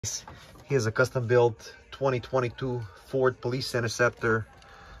Here's a custom built 2022 Ford Police Interceptor.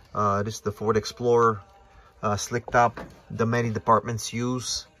 This is the Ford Explorer, slick top, the many departments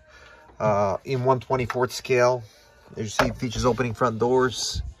use. In 1/24 scale. As you see, it features opening front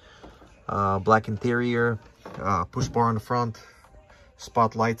doors, black interior, push bar on the front,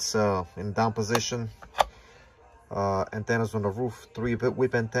 spotlights in down position, antennas on the roof, 3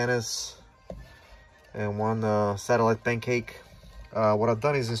 whip antennas, and 1 satellite pancake. What I've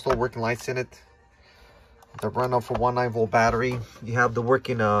done is install working lights in it. They run off a 19-volt battery. You have the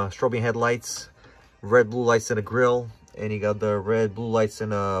working strobing headlights, red blue lights in the grill, and you got the red blue lights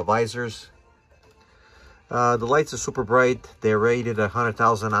in the visors. The lights are super bright. They're rated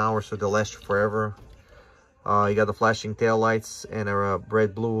 100,000 hours, so they'll last you forever. You got the flashing tail lights and a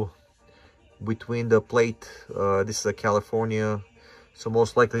red blue between the plate. This is a California, so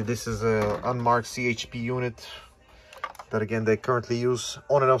most likely this is a unmarked CHP unit that again they currently use.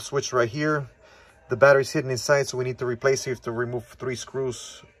 On and off switch right here. The battery's hidden inside, so we need to replace it. You have to remove 3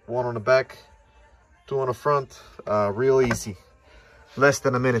 screws, 1 on the back, 2 on the front. Real easy, less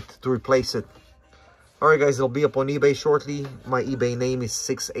than a minute to replace it. All right guys, it'll be up on eBay shortly. My eBay name is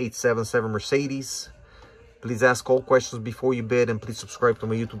 6877 Mercedes. Please ask all questions before you bid, and please subscribe to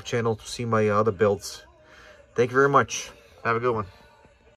my YouTube channel to see my other builds. Thank you very much. Have a good one.